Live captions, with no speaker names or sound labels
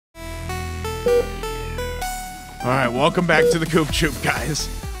All right, welcome back to the Coop Troop, guys.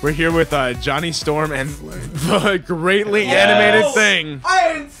 We're here with Johnny Storm and the greatly animated thing.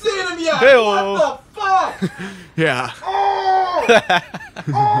 I ain't seen him yet. Hey-o. What the fuck? Yeah. Oh,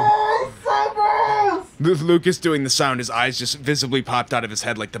 Lukas doing the sound, his eyes just visibly popped out of his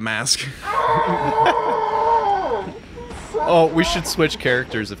head like the mask. Oh, we should switch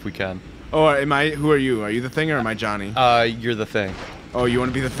characters if we can. Oh, am I? Who are you? Are you the thing or am I Johnny? You're the thing. Oh, you want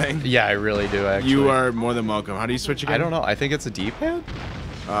to be the thing? Yeah, I really do, actually. You are more than welcome. How do you switch again? I don't know. I think it's a D-pad?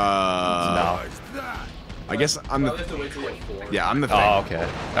 No. I guess I'm the... Yeah, I'm the thing. Oh, okay.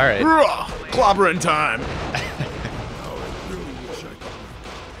 All right. Clobbering time.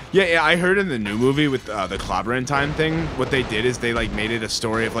 Yeah, I heard in the new movie with the clobbering time thing, what they did is they like made it a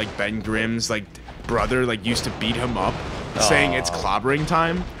story of like Ben Grimm's like brother like used to beat him up, saying it's clobbering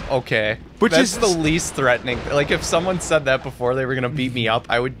time. Okay. Which That's is the least threatening. Like, if someone said that before they were gonna beat me up,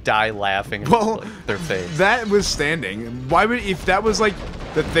 I would die laughing Well, like, their face. That was standing. Why would, if that was like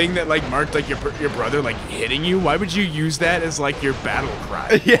the thing that like marked like your brother like hitting you, why would you use that as like your battle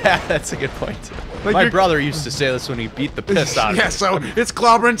cry? Yeah, that's a good point too. Like my brother used to say this when he beat the piss out of me. Yeah, so it's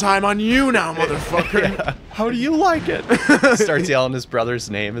clobbering time on you now, motherfucker. Yeah. How do you like it? Starts yelling his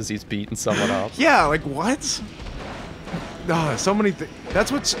brother's name as he's beating someone up. Yeah, like what? Oh, so many things.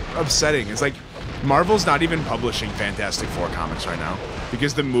 That's what's upsetting. Is like Marvel's not even publishing Fantastic Four comics right now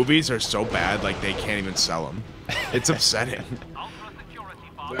because the movies are so bad, like they can't even sell them. It's upsetting.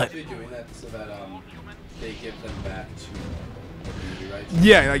 They're actually doing that so that they give them back to the movie rights.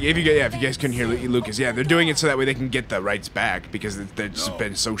 Yeah, like if you guys couldn't hear Lucas, yeah, they're doing it so that way they can get the rights back because they've just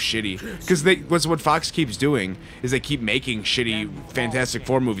been so shitty. Because what Fox keeps doing is they keep making shitty Fantastic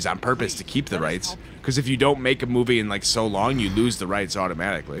Four movies on purpose to keep the rights. Because if you don't make a movie in like so long, you lose the rights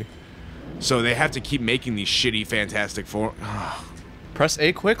automatically. So they have to keep making these shitty Fantastic Four. Press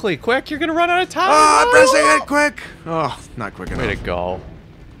A quickly, quick! You're gonna run out of time. Ah, pressing it quick. Oh, not quick enough. Way to go!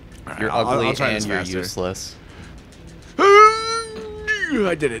 Right, You're ugly and you're useless.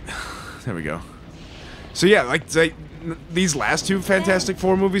 I did it. There we go. So yeah, like these last two Fantastic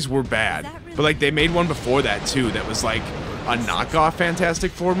Four movies were bad, but like they made one before that too that was like a knockoff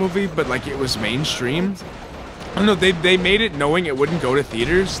Fantastic Four movie, but like it was mainstream. I don't know, they made it knowing it wouldn't go to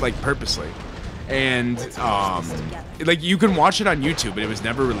theaters, like purposely. And like you can watch it on YouTube, but it was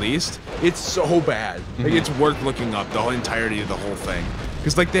never released. It's so bad. Like it's worth looking up the whole entirety of the whole thing.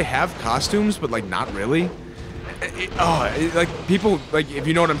 Because like they have costumes, but like not really. Like people, like if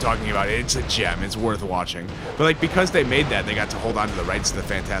you know what I'm talking about, it's a gem. It's worth watching. But like because they made that, they got to hold on to the rights to the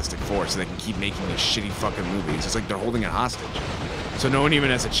Fantastic Four, so they can keep making these shitty fucking movies. It's like they're holding it hostage. So no one even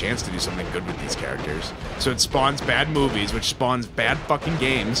has a chance to do something good with these characters. So it spawns bad movies, which spawns bad fucking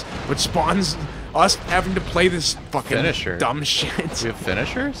games, which spawns us having to play this fucking dumb shit. Do you have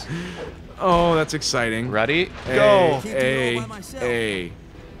finishers? Oh, that's exciting. Ready? Go! A.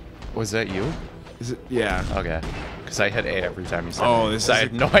 Was that you? Is it? Yeah. Okay. Because I hit A every time you said it. So I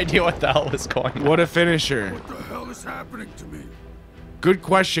had no idea what the hell was going on. What a finisher. What the hell is happening to me? Good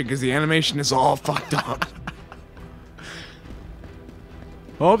question, because the animation is all fucked up.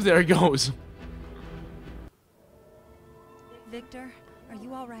 Oh, there he goes. Victor, are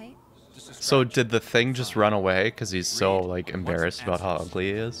you all right? So did the thing just run away because he's so like embarrassed about how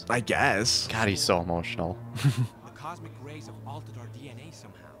ugly he is? I guess. God, he's so emotional. The cosmic rays have altered our DNA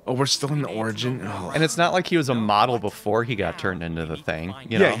somehow. Oh, we're still in the origin. Oh. And it's not like he was a model before he got turned into the thing.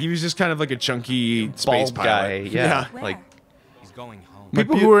 You know? Yeah, he was just kind of like a chunky space bald pilot. guy. Yeah, like He's going home.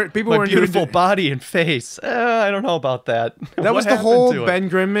 People who are beautiful body and face. I don't know about that. That was the whole Ben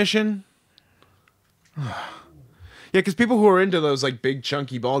Grimm mission. Yeah, because people who are into those like big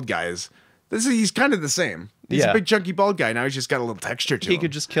chunky bald guys, he's kind of the same. He's a big chunky bald guy. Now he's just got a little texture to him. He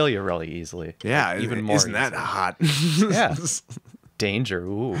could just kill you really easily. Yeah, even more. Isn't that hot? Yeah. Danger.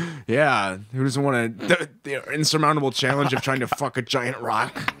 Ooh. Yeah. Who doesn't want the insurmountable challenge of trying to fuck a giant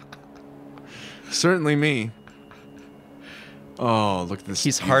rock? Certainly me. Oh, look at this.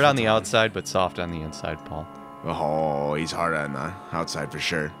 He's hard on the outside, but soft on the inside, Paul. Oh, he's hard on the outside for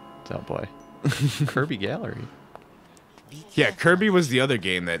sure. Oh boy. Kirby Gallery. Yeah, Kirby was the other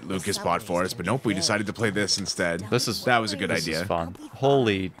game that Lukas bought for us, but nope, we decided to play this instead. That was a good idea. This is fun.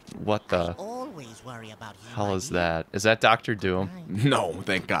 Holy, what the hell is that? Is that Dr. Doom? No,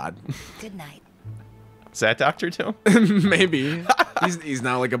 thank God. Good night. Is that Dr. Doom? Maybe. He's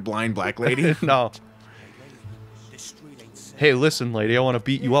now like a blind black lady. No. Hey, listen, lady, I want to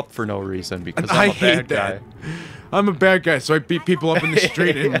beat you up for no reason because I'm a bad guy. I'm a bad guy, so I beat people up in the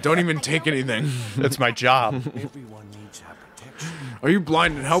street and don't even take anything. That's my job. Everyone needs to have protection. Are you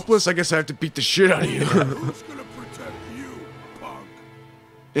blind and helpless? I guess I have to beat the shit out of you. Who's gonna protect you, punk?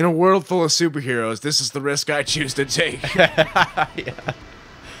 In a world full of superheroes, this is the risk I choose to take. Yeah.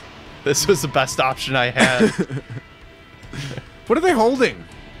 This was the best option I had. What are they holding?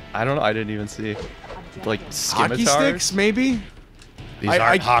 I don't know. I didn't even see. Like Hockey scimitars? sticks, maybe? These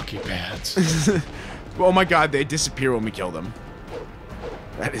aren't hockey pads. Oh my god, they disappear when we kill them.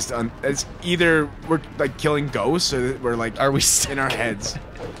 That is done. It's either we're like killing ghosts or we're like Are we in our heads.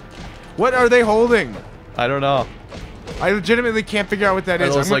 What are they holding? I don't know. I legitimately can't figure out what that Are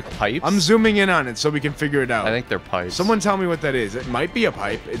is. those I'm like pipes? I'm zooming in on it so we can figure it out. I think they're pipes. Someone tell me what that is. It might be a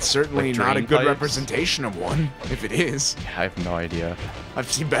pipe. It's certainly Like not a drain good pipes? representation of one, if it is. I have no idea.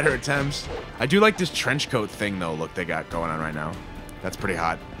 I've seen better attempts. I do like this trench coat thing, though, look, they got going on right now. That's pretty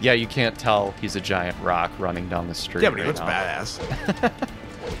hot. Yeah, you can't tell he's a giant rock running down the street. Yeah, but he right looks now. badass.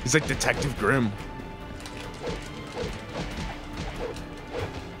 He's like Detective Grimm.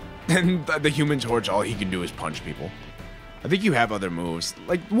 And the Human Torch, all he can do is punch people. I think you have other moves.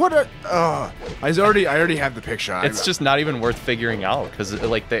 Like, what a... I already have the picture. It's just not even worth figuring out, because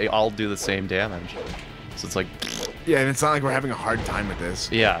like they all do the same damage. So it's like... Yeah, and it's not like we're having a hard time with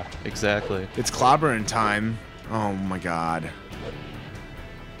this. Yeah, exactly. It's clobbering time. Oh my god.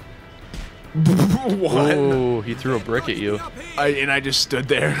 What? Ooh, he threw a brick at you. And I just stood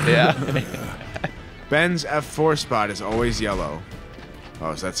there. Yeah. Ben's F4 spot is always yellow.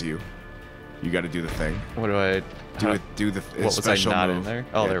 Oh, so that's you. You got to do the thing. What do I... Do the what was I special not move. in there?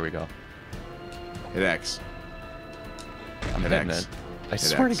 Oh, Yeah. there we go. Hit X. I'm Hit hitting X. it. I Hit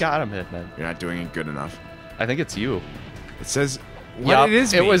swear X. to God, I'm hitting it. You're not doing it good enough. I think it's you. It says... What? Yup, It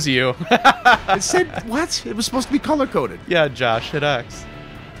is it me. was you. It said... What? It was supposed to be color-coded. Yeah, Josh, hit X.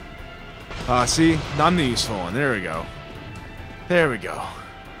 See? I'm the useful one. There we go. There we go.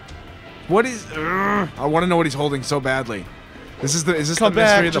 What is... I want to know what he's holding so badly. Is this Come the mystery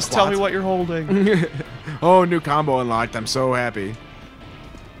back, of the just tell plot? me what you're holding. Oh, new combo unlocked. I'm so happy.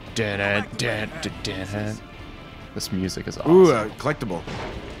 This music is awesome. Ooh, a collectible.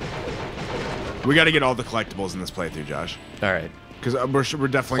 We got to get all the collectibles in this playthrough, Josh. All right. Because we're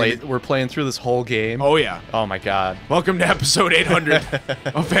definitely... We're playing through this whole game. Oh, yeah. Oh my God. Welcome to episode 800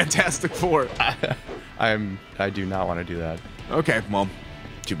 of Fantastic Four. I do not want to do that. Okay, well,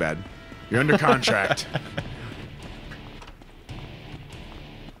 too bad. You're under contract.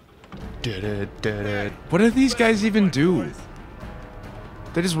 What do these guys even do?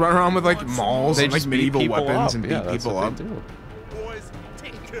 They just run around with like mauls They and like just beat medieval people weapons up. and beat Yeah, that's people what up. they do.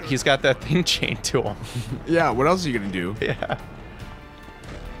 He's got that thing chained to him. Yeah, what else are you gonna do? Yeah.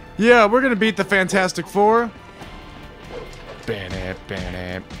 Yeah, we're gonna beat the Fantastic Four.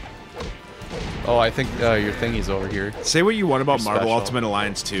 Oh, I think your thingy's over here. Say what you want about You're Marvel special. Ultimate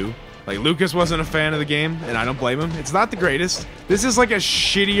Alliance 2. Like, Lukas wasn't a fan of the game, and I don't blame him. It's not the greatest. This is like a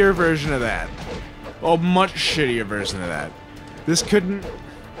shittier version of that. A much shittier version of that. This couldn't...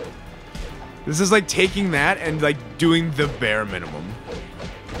 This is like taking that and like doing the bare minimum.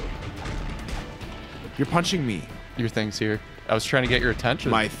 You're punching me. Your thing's here. I was trying to get your attention.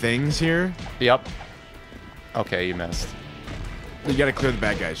 My thing's here. Yep. Okay, you missed. You gotta clear the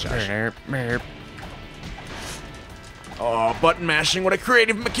bad guys, Josh. Oh, button mashing, what a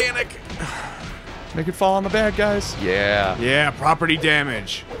creative mechanic. Make it fall on the bad guys. Yeah. Yeah, property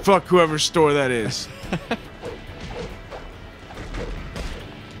damage. Fuck whoever's store that is.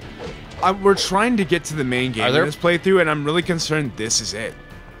 We're trying to get to the main game in this playthrough, and I'm really concerned this is it.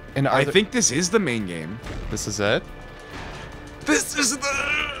 And I think this is the main game. This is it? This is the...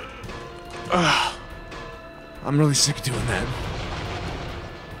 I'm really sick of doing that.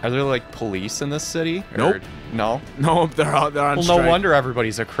 Are there like police in this city? Nope. Or, no? No, they're on Well, strike. no wonder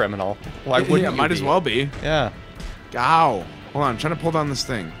everybody's a criminal. Why wouldn't Yeah, you might as be? well be. Yeah. Ow. Hold on, I'm trying to pull down this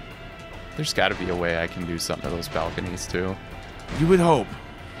thing. There's got to be a way I can do something to those balconies, too. You would hope.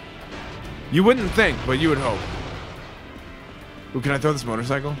 You wouldn't think, but you would hope. Ooh, can I throw this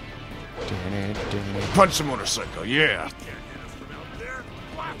motorcycle? Punch the motorcycle, yeah.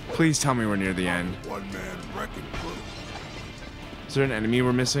 Please tell me we're near the end. One-man wrecking crew. Is there an enemy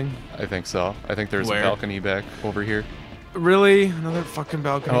we're missing? I think so. I think there's Where? a balcony back over here. Really? Another fucking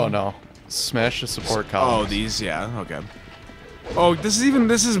balcony? Oh, no. Smash the support columns. Oh, these, yeah, okay. Oh, this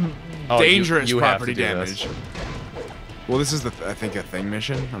is Oh, dangerous you have property to do damage. this. Well, this is I think a thing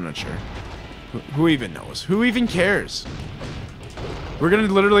mission. I'm not sure. Who even knows? Who even cares? We're gonna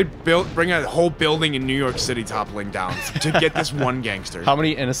literally bring a whole building in New York City toppling down to get this one gangster. How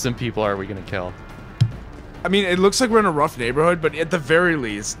many innocent people are we going to kill? I mean, it looks like we're in a rough neighborhood, but at the very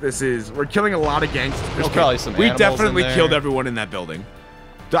least, we're killing a lot of gangsters. There's probably some We animals definitely in there. killed everyone in that building.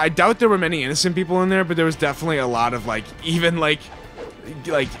 I doubt there were many innocent people in there, but there was definitely a lot of like, even like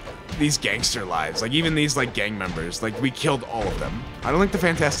these gangster lives. Like, even these, like, gang members. Like, we killed all of them. I don't think the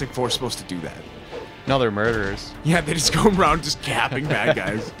Fantastic Four is supposed to do that. No, they're murderers. Yeah, they just go around just capping bad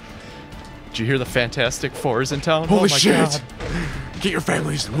guys. Did you hear the Fantastic Four's in town? Holy oh my shit! God. Get your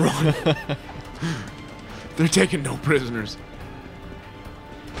families and run. They're taking no prisoners.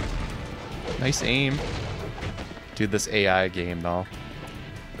 Nice aim. Dude, this AI game, though.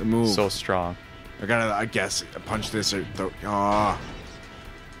 The move. So strong. I gotta, I guess, punch this or throw. Aw.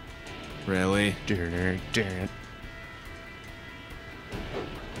 Really?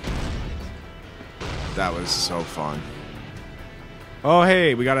 That was so fun. Oh,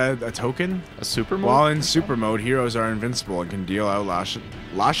 hey, we got a token? A super mode? While in super mode, heroes are invincible and can deal out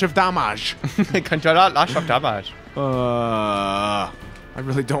lash of damage. Controller lash of damage. I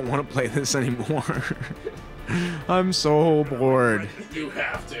really don't want to play this anymore. I'm so bored. You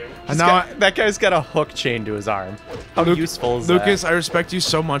have to. And now That guy's got a hook chain to his arm. How useful is Lucas, that? I respect you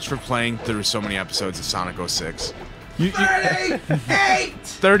so much for playing through so many episodes of Sonic 06.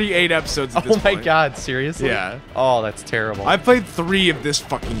 38 episodes at this Oh my point. God, seriously? Yeah. Oh, that's terrible. I've played 3 of this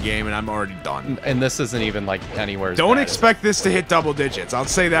fucking game and I'm already done. And this isn't even like anywhere. Don't expect this to hit double digits. I'll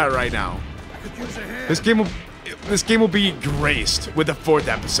say that right now. This game will be graced with a 4th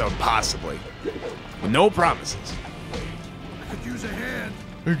episode, possibly. With no promises. I could use a hand.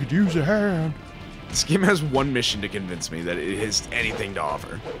 I could use a hand. This game has one mission to convince me that it has anything to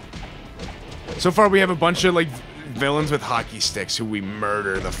offer. So far, we have a bunch of like villains with hockey sticks who we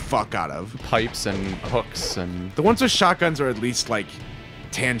murder the fuck out of. Pipes and hooks and... The ones with shotguns are at least like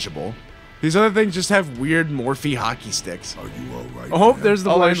tangible. These other things just have weird morphy hockey sticks. Are you all right? Oh, man? there's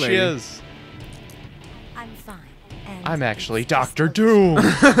the Oh, there blind she lady. is. I'm fine. And I'm actually is this Dr. what- Doom.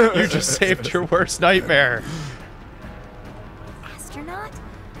 You just saved your worst nightmare. Astronaut?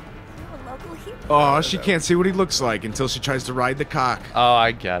 You're a local hero. Oh, she can't see what he looks like until she tries to ride the cock. Oh,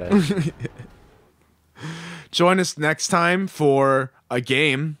 I get it. Join us next time for a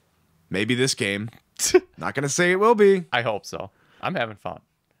game. Maybe this game. Not gonna say it will be. I hope so. I'm having fun.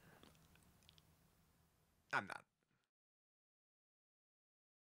 I'm not.